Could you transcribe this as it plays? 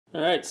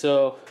Alright,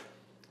 so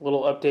a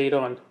little update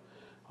on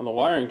the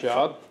wiring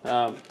job.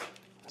 I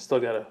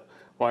still got to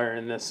wire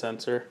in this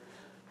sensor,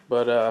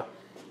 but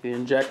the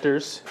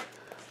injectors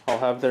all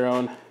have their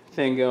own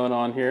thing going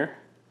on here.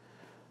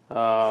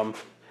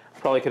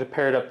 Probably could have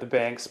paired up the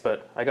banks,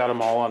 but I got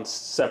them all on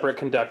separate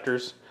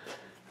conductors,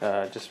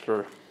 just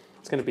for,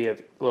 it's going to be a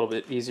little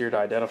bit easier to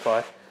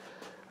identify.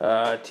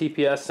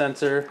 TPS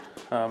sensor,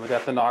 we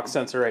got the knock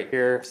sensor right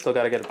here. Still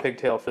got to get a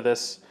pigtail for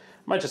this.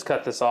 Might just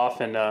cut this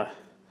off and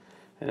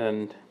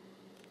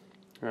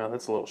well,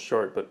 that's a little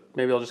short, but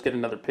maybe I'll just get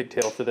another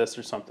pigtail for this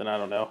or something. I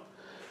don't know.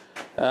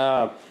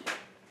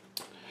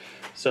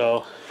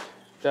 So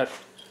got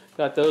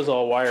those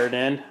all wired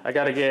in. I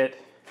got to get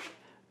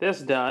this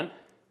done.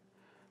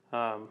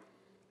 I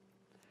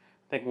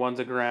think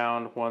one's a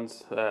ground,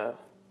 one's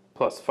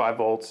plus 5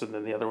 volts, and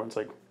then the other one's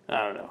like,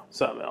 I don't know,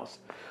 something else.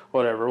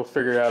 Whatever, we'll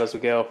figure it out as we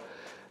go.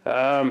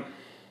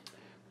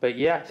 But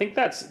yeah, I think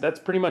that's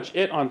pretty much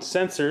it on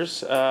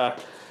sensors.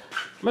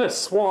 I'm gonna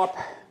swap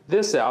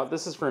this out.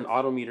 This is for an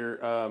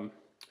odometer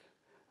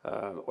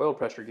oil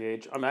pressure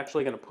gauge. I'm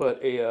actually gonna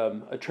put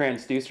a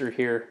transducer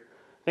here.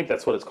 I think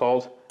that's what it's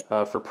called,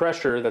 for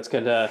pressure. That's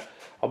gonna,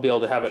 I'll be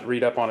able to have it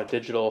read up on a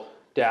digital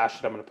dash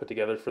that I'm gonna put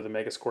together for the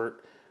Megasquirt.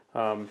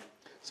 So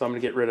I'm gonna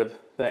get rid of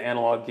the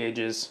analog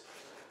gauges.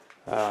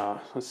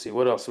 Let's see,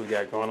 what else we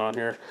got going on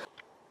here?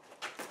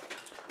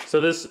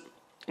 So this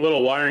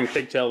little wiring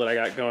pigtail that I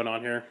got going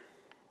on here,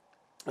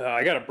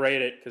 I gotta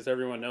braid it because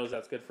everyone knows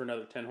that's good for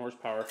another 10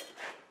 horsepower.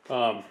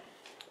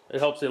 It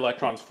helps the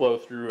electrons flow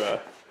through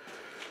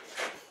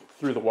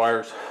the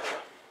wires.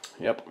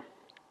 Yep.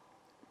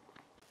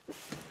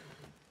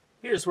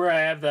 Here's where I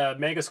have the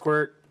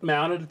Megasquirt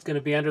mounted. It's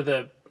gonna be under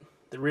the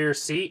rear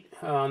seat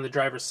on the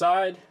driver's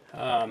side.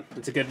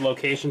 It's a good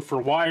location for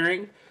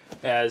wiring,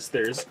 as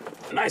there's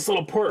a nice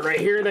little port right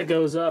here that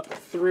goes up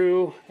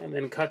through and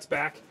then cuts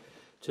back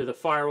to the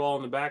firewall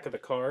in the back of the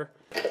car.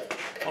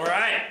 All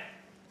right,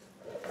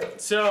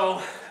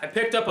 so I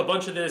picked up a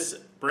bunch of this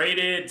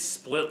braided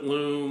split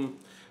loom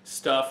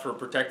stuff for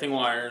protecting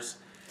wires.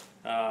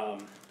 I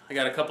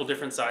got a couple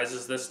different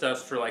sizes. This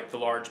stuff's for like the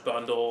large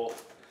bundle,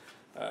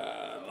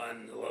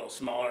 and a little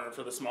smaller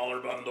for the smaller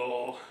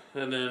bundle,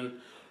 and then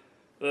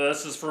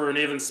this is for an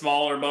even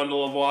smaller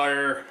bundle of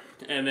wire.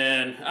 And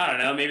then, I don't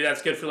know, maybe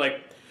that's good for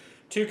like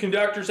 2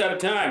 conductors at a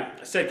time.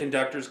 I said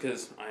conductors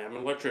because I am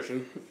an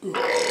electrician.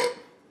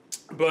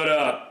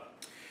 But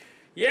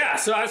yeah,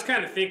 so I was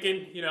kind of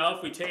thinking, you know,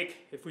 if we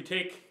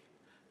take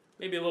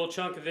maybe a little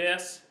chunk of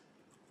this,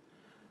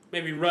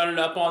 maybe run it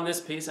up on this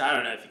piece, I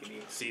don't know if you can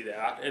even see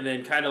that, and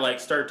then kind of like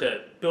start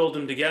to build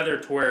them together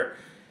to where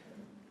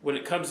when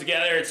it comes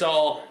together it's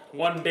all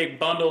one big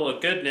bundle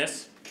of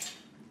goodness.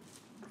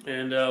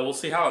 And we'll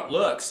see how it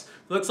looks.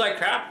 Looks like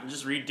crap,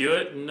 just redo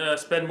it and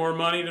spend more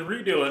money to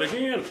redo it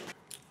again.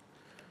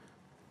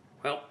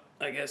 Well,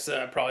 I guess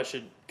I probably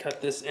should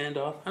cut this end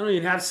off. I don't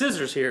even have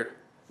scissors here.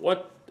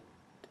 What?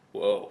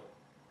 Whoa.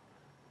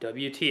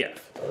 WTF.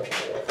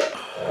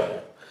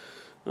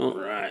 All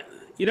right.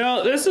 You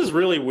know, this is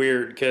really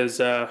weird because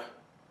there's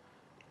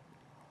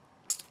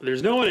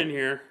no one in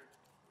here.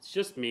 It's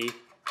just me.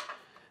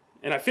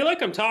 And I feel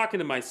like I'm talking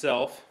to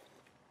myself.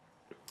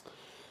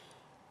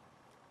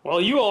 Well,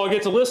 you all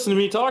get to listen to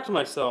me talk to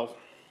myself.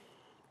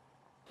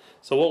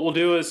 So what we'll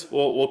do is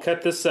we'll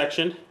cut this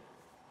section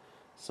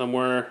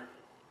somewhere,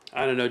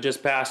 I don't know,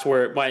 just past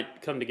where it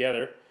might come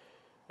together,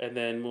 and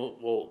then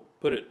we'll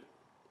put it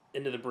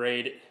into the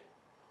braid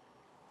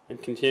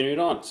and continue it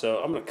on. So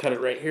I'm gonna cut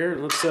it right here,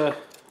 and let's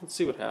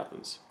see what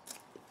happens.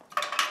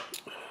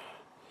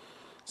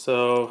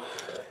 So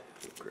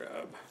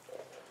grab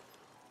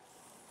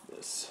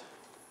this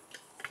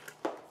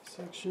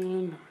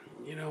section.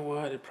 You know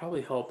what, it'd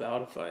probably help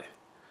out if I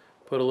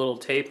put a little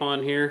tape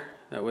on here.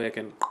 That way I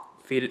can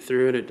feed it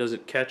through and it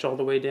doesn't catch all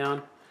the way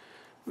down.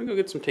 Let me go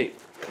get some tape.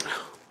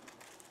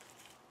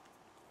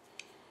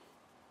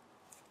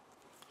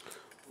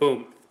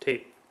 Boom,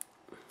 tape.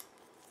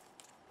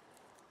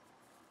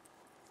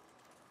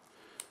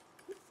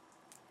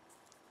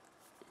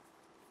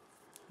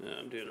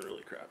 I'm doing a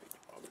really crappy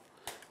job.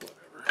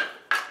 Whatever.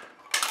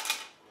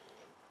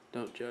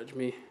 Don't judge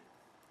me.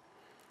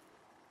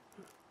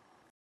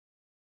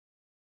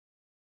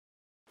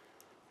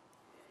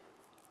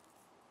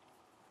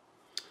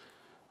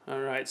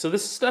 Alright, so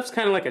this stuff's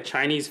kind of like a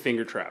Chinese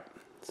finger trap.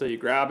 So you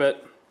grab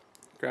it,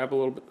 grab a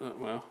little bit,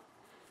 well,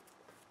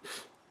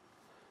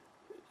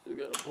 you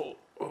gotta pull,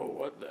 oh,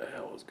 what the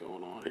hell is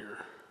going on here?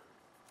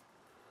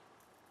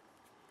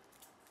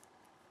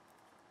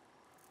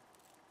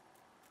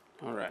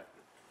 Alright,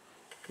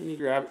 then you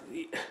grab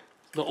it.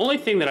 The only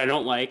thing that I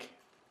don't like,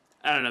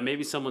 I don't know,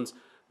 maybe someone's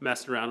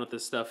messed around with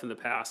this stuff in the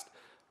past,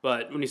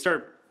 but when you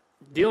start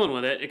dealing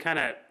with it, it kind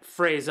of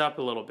frays up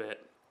a little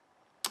bit.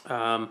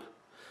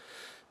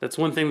 That's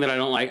one thing that I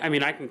don't like. I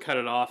mean, I can cut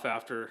it off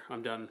after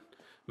I'm done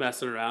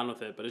messing around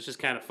with it, but it's just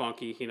kind of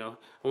funky, you know.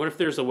 I wonder if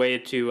there's a way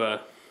to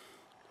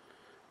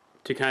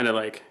kind of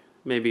like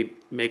maybe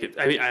make it.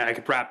 I mean, I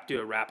could do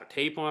a wrap of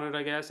tape on it,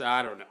 I guess.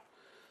 I don't know.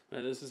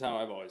 This is how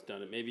I've always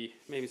done it.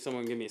 Maybe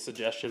someone give me a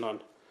suggestion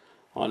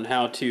on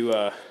how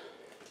to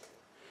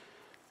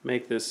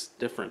make this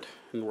different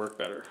and work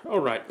better. All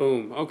right,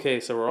 boom. Okay,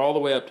 so we're all the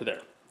way up to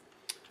there.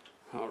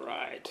 All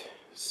right,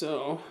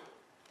 so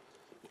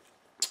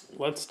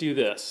let's do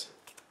this.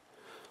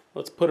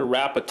 Let's put a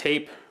wrap of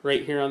tape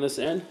right here on this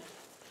end,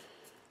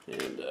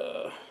 and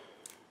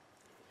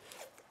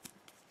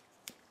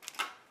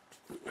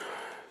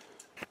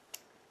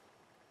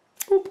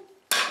boop.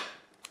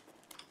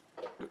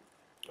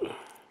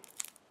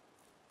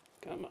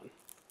 Come on.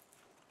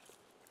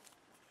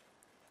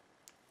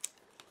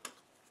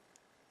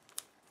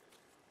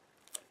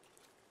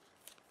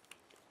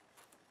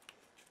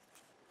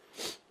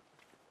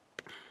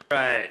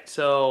 Right,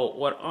 so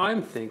what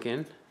I'm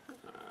thinking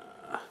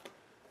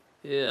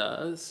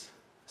is,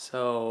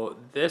 so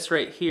this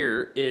right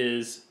here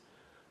is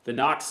the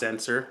knock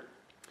sensor.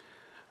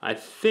 I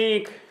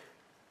think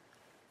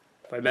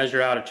if I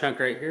measure out a chunk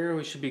right here,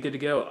 we should be good to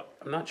go.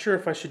 I'm not sure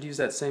if I should use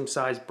that same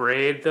size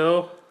braid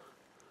though.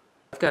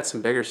 I've got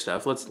some bigger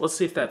stuff. Let's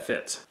see if that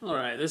fits. All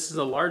right, this is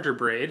a larger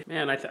braid.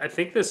 Man, I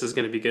think this is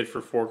gonna be good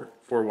for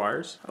four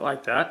wires. I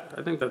like that.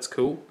 I think that's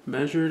cool.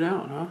 Measure it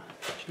out, huh?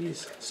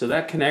 Jeez. So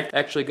that connect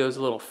actually goes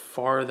a little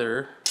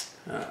farther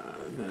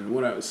than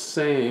what I was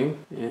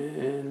saying.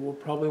 And we'll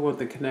probably want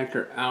the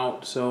connector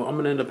out. So I'm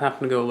gonna end up having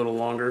to go a little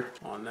longer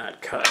on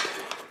that cut.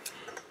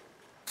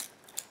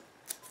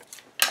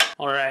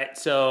 All right,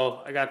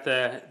 so I got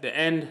the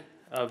end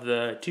of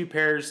the two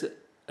pairs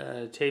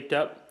taped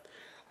up.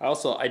 I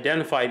also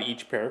identified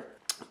each pair.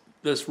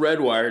 This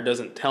red wire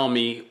doesn't tell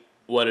me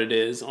what it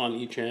is on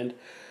each end.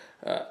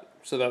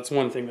 So that's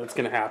one thing that's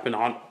gonna happen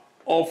on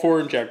all four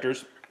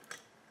injectors.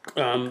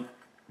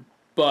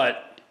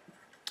 But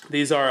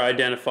these are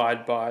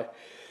identified by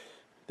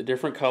the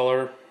different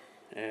color,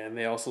 and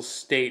they also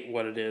state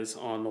what it is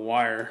on the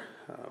wire,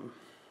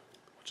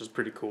 which is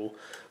pretty cool.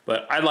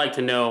 But I'd like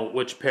to know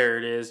which pair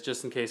it is,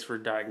 just in case for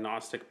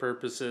diagnostic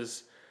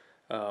purposes.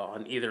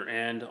 On either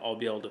end, I'll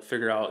be able to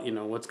figure out, you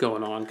know, what's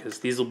going on, because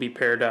these will be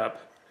paired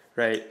up,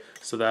 right?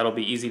 So that'll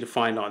be easy to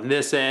find on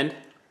this end,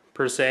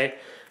 per se,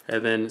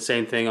 and then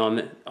same thing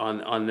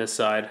on this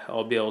side.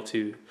 I'll be able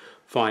to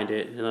find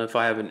it, and if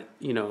I have an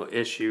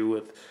issue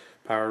with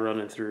power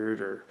running through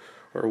it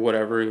or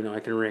whatever,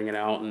 I can ring it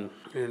out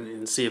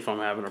and see if I'm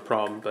having a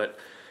problem. But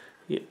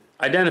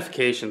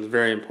identification is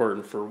very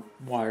important for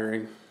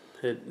wiring.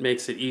 It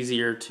makes it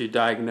easier to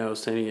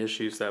diagnose any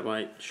issues that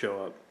might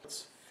show up.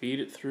 Feed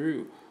it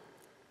through.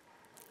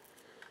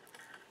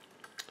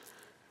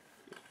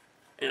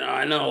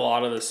 I know a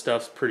lot of this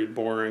stuff's pretty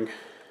boring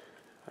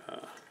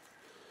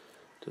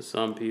to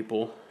some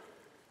people.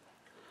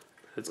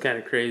 It's kind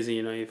of crazy,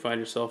 you find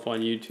yourself on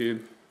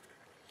YouTube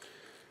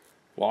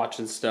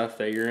watching stuff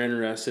that you're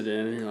interested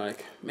in, and you're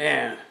like,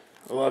 man,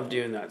 I love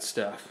doing that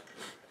stuff.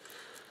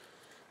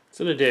 It's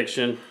an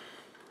addiction.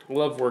 I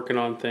love working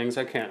on things.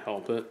 I can't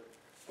help it.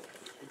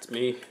 It's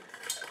me.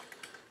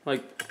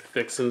 Like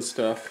fixing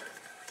stuff.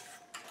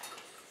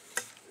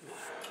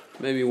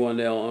 Maybe one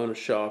day I'll own a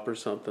shop or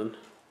something.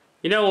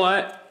 You know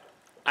what?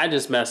 I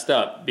just messed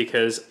up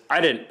because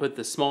I didn't put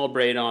the small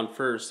braid on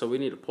first, so we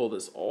need to pull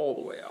this all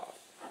the way off.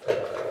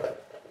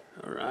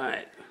 All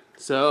right,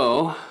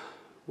 so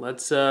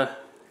let's cut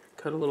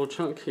a little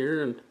chunk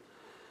here and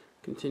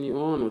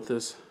continue on with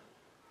this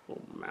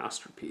little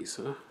masterpiece,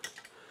 huh? All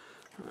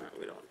right,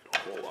 we don't need a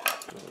whole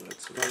lot. Oh,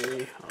 that's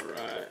funny. All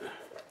right.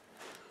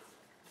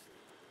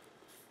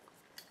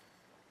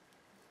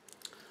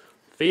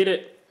 Feed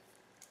it.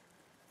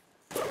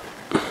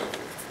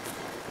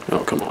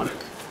 Oh, come on.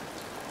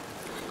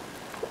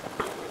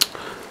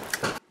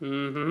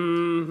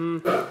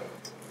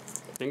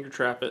 Finger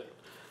trap it.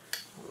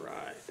 All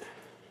right.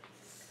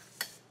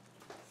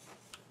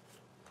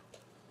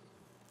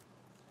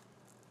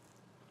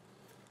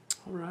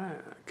 All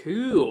right,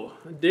 cool.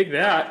 I dig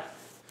that.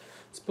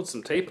 Let's put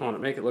some tape on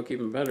it, make it look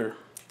even better.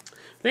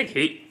 I think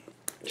heat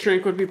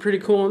shrink would be pretty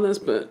cool on this,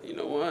 but you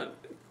know what?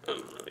 I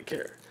don't really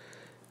care.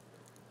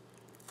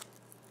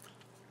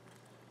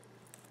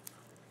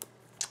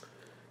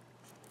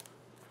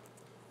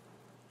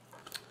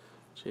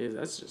 Jeez,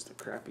 that's just a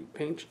crappy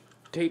paint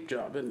tape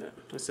job, isn't it?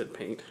 I said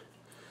paint.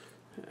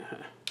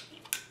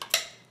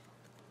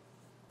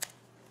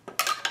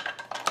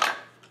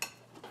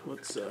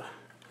 Let's all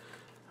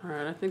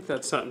right, I think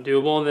that's something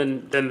doable,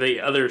 and then the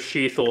other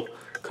sheath will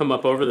come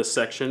up over this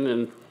section,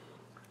 and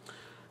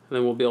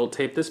then we'll be able to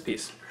tape this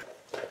piece.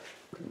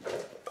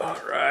 All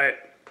right.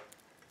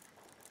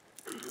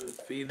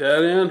 Feed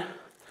that in.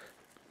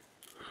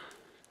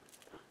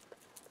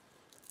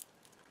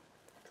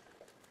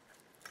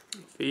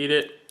 Feed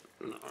it.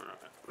 All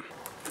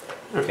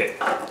right. Okay,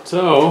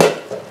 so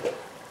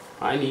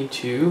I need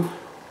to,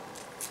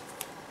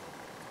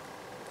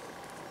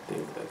 I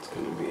think that's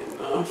going to be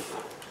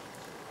enough.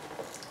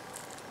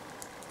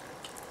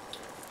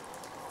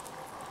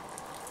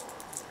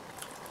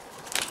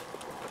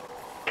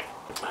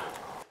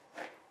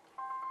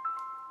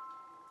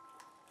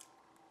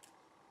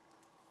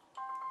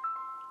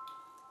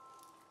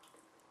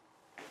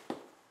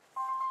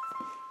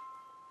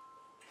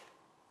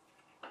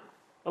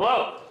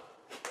 Hello?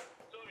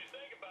 So if you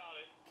think about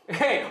it.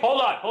 Hey,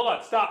 hold on,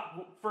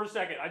 stop for a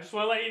second. I just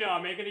want to let you know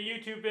I'm making a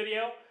YouTube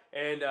video,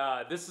 and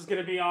this is going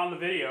to be on the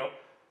video.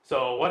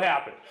 So what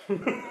happened?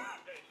 Okay, so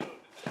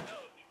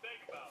if you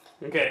think about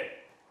it. Okay.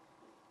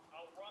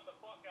 I'll run the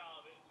fuck out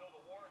of it until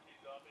the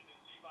warranty's up and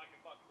then see if I can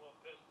fucking blow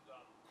the pistons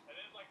up. And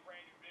it's like a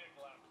brand new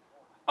vehicle after the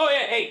warranty. Oh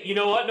yeah, hey, you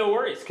know what? No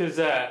worries,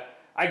 because I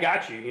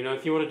got you. You know,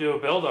 if you want to do a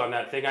build on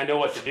that thing, I know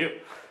what to do.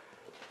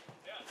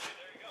 Yeah, see,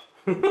 there you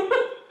go.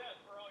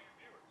 That's for all your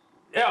viewers.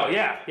 Oh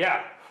yeah. Is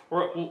it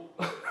worth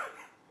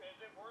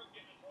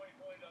getting a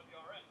 2020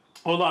 WRX?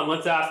 Hold on,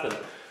 let's ask them.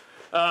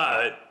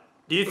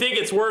 Do you think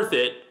it's worth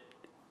it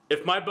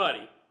if my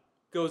buddy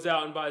goes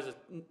out and buys a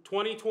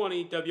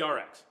 2020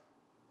 WRX?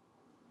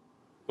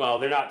 Well,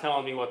 they're not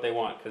telling me what they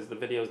want because the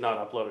video's not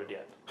uploaded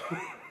yet. Yeah,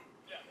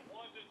 but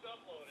once it's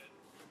uploaded,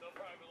 they'll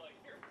probably be like,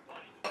 here's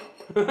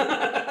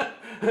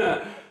the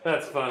money.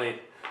 That's funny.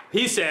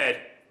 He said,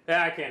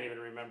 I can't even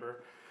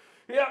remember.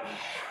 Yep.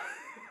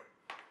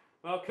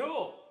 Well,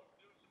 cool.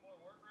 Doing some more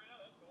work right now,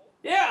 that's cool.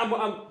 Yeah,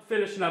 I'm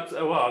finishing up.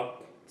 Well,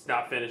 it's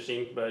not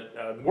finishing, but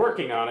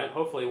working on it.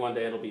 Hopefully one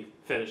day it'll be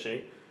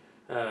finishing.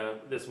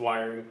 This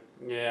wiring.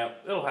 Yeah,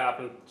 it'll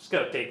happen. Just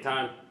gotta take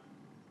time.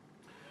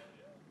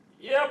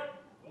 Yep.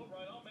 Well,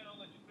 right on, man. I'll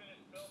let you finish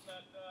building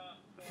that,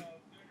 doing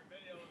your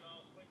video, and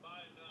I'll swing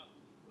by and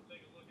we'll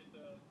take a look at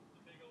the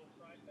big old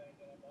price tag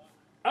that I bought.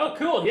 Oh,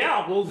 cool.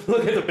 Yeah, we'll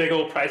look at the big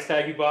old price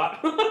tag you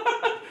bought.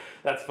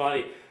 That's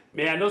funny.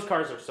 Man, those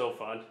cars are so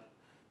fun.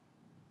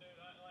 Dude,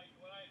 like,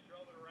 when I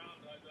drove it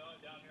around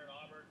down here in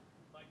Auburn,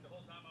 like, the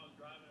whole time I was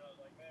driving, I was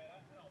like, man, I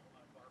don't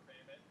want a car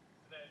payment.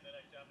 And then the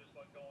next time, just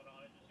what's going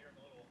on, and just hearing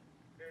the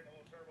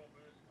little turbo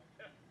boost, I'm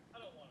like, I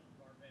don't want a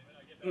car payment.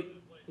 I get back to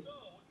the place, so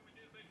what can we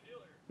do to make a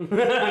deal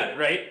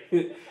here? Right?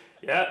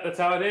 Yeah, that's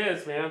how it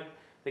is, man.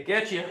 They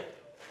get you.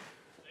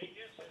 They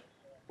get you.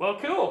 Well,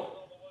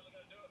 cool. I wasn't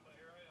going to do it, but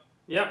here I am.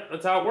 Yep,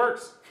 that's how it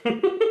works. Right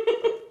on,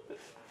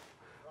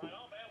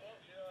 man.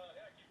 Well,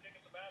 yeah, keep kicking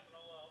some ass, and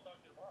I'll talk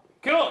to you tomorrow.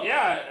 Cool,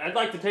 yeah, I'd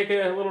like to take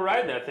a little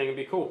ride in that thing. It'd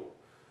be cool.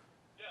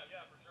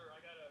 Yeah, for sure. I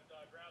got to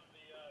grab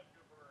the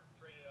Cooper,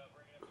 bring it in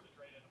for the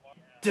trade-in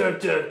tomorrow. Dun,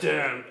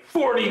 dun, dun.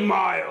 40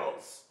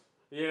 miles.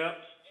 Yep.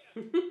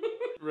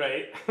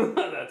 Right.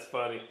 That's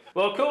funny.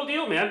 Well, cool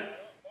deal, man.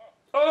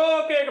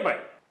 Okay, goodbye.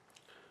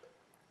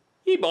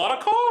 He bought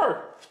a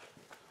car.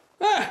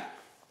 Ah.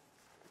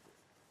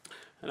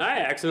 And I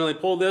accidentally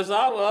pulled this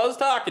off while I was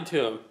talking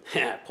to him.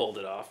 I pulled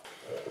it off.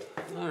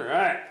 All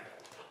right.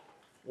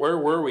 Where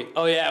were we?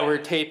 Oh yeah, we're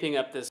taping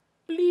up this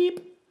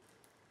bleep.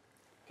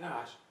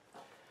 Gosh.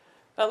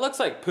 That looks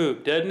like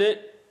poop, doesn't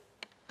it?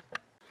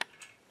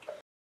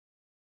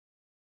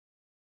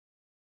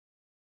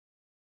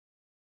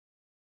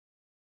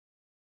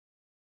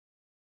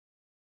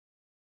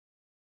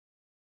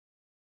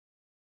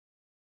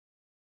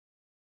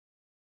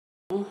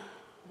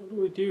 What do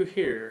we do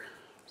here?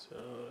 So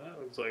that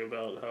looks like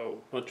about how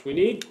much we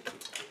need.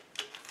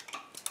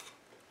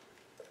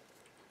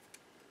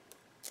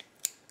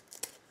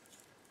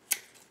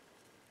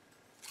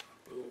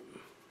 Boom.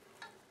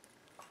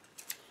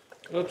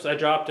 Oops, I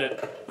dropped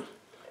it.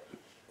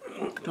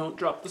 Don't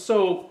drop the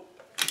soap.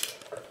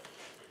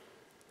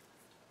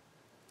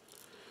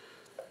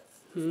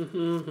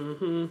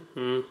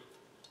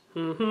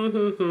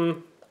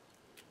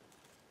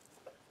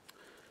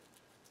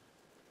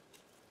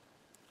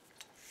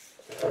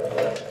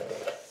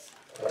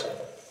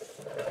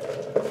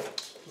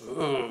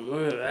 Oh,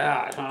 look at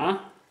that, huh?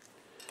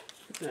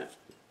 Yeah.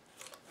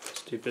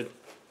 Stupid.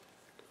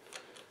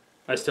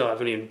 I still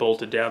haven't even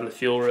bolted down the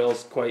fuel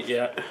rails quite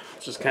yet.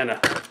 It's just kind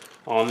of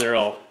on there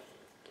all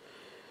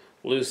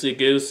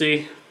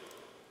loosey-goosey.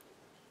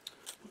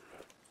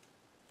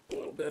 A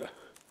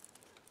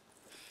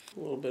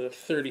little bit of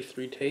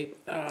 33 tape.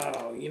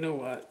 Oh, you know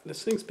what?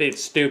 This thing's made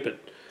stupid.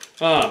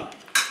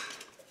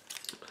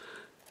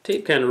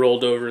 Tape kind of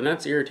rolled over, and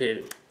that's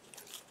irritating.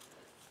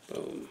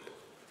 Boom.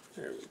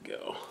 There we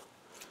go.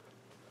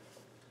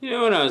 You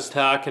know, when I was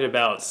talking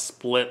about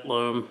split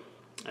loom,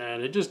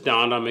 and it just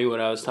dawned on me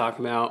what I was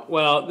talking about.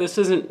 Well, this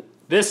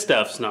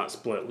stuff's not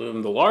split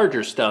loom. The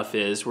larger stuff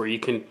is, where you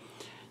can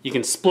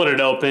split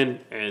it open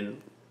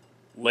and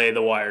lay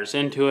the wires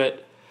into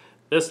it.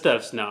 This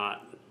stuff's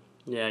not.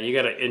 Yeah, you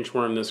gotta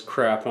inchworm this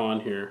crap on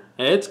here.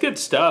 And it's good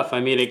stuff. I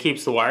mean, it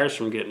keeps the wires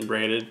from getting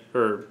braided,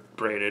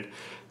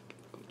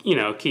 you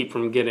know, keep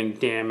from getting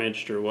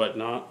damaged or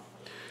whatnot.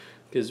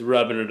 Because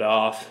rubbing it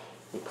off,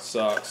 it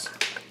sucks.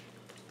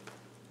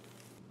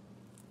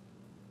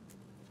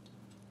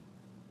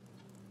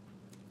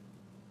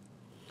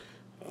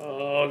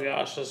 Oh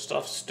gosh, this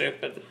stuff's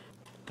stupid.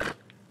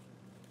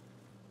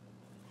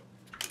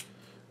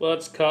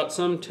 Let's cut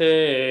some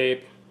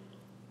tape.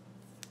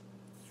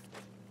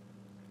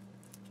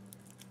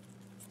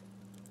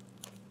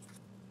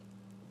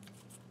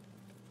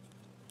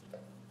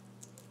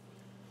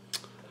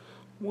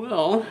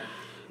 Well,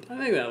 I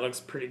think that looks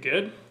pretty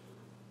good.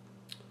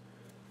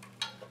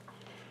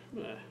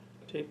 I'm gonna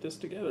tape this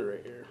together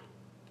right here.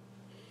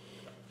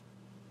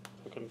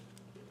 I can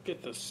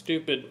get the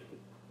stupid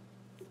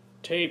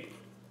tape.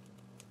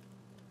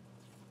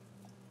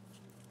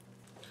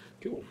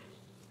 Cool.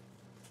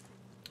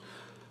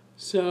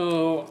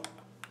 So,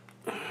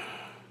 you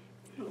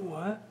know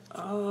what?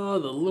 Oh,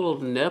 the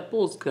little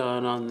nipple's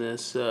gone on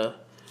this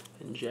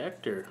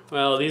injector.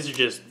 Well, these are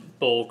just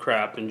bull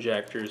crap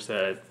injectors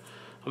that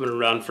I'm gonna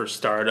run for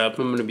startup.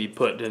 I'm gonna be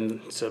putting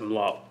in some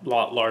lot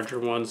larger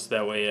ones.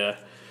 That way,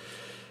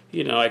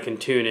 you know, I can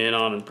tune in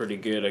on them pretty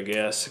good, I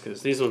guess,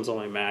 because these ones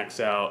only max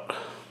out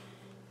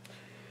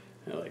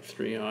at like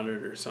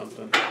 300 or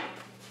something.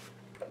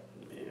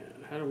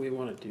 Man, how do we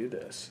want to do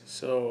this?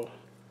 So,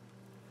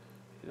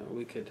 you know,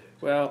 we could,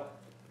 well,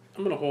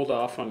 I'm gonna hold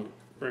off on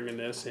bringing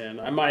this in.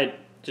 I might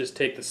just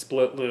take the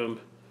split loom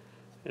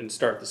and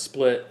start the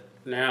split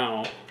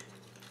now.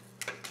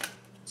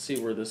 See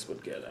where this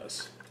would get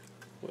us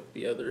with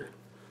the other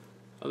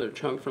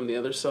chunk from the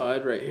other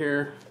side right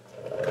here.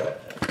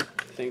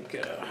 I think,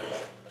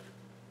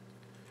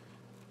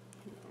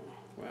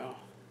 wow,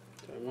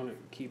 do I want to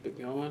keep it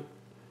going?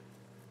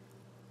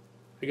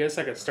 I guess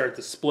I could start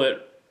the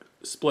split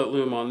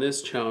loom on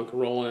this chunk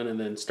rolling and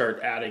then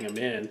start adding them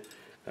in.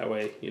 That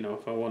way, you know,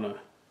 if I want to,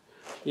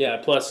 yeah,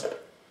 plus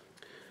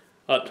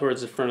up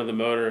towards the front of the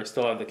motor, I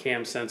still have the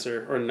cam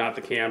sensor, or not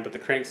the cam, but the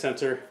crank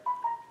sensor.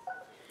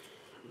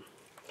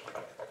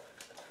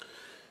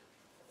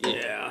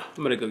 Yeah,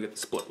 I'm gonna go get the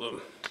split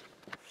loom.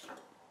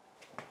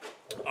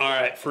 All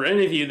right, for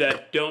any of you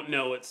that don't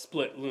know what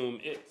split loom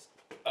is,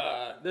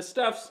 this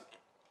stuff's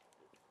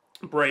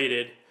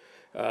braided,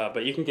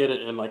 but you can get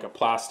it in like a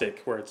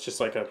plastic where it's just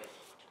like a,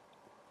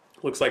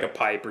 looks like a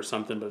pipe or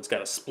something, but it's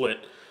got a split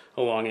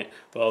along it.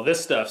 Well,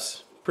 this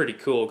stuff's pretty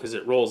cool because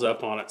it rolls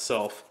up on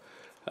itself.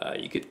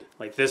 You could,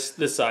 like this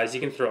size,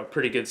 you can throw a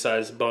pretty good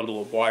sized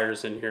bundle of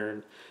wires in here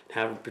and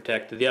have it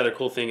protected. The other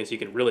cool thing is you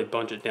can really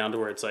bunch it down to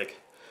where it's like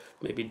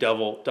maybe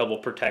double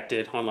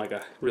protected on like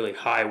a really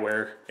high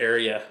wear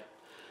area.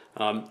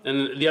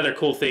 And the other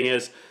cool thing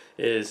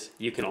is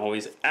you can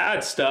always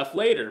add stuff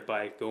later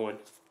by going,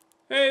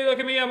 hey, look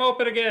at me, I'm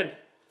open again.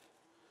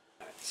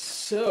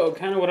 So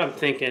kind of what I'm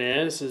thinking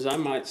is I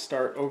might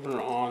start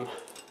over on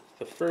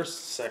the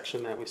first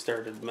section that we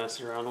started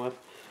messing around with.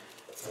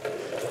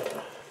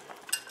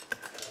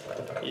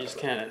 You just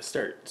kind of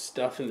start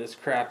stuffing this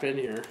crap in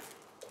here.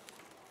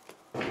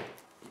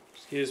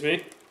 Excuse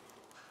me.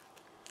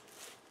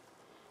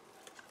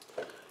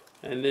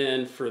 And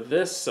then for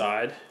this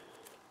side,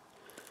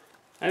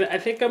 I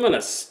think I'm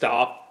gonna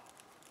stop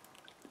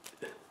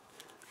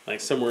like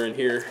somewhere in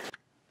here.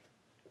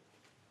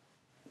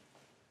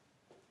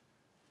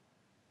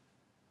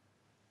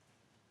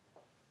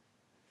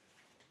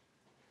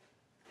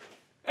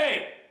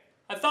 Hey,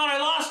 I thought I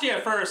lost you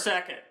for a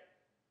second.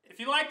 If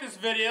you like this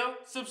video,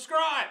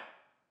 subscribe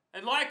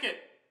and like it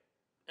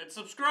and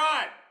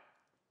subscribe.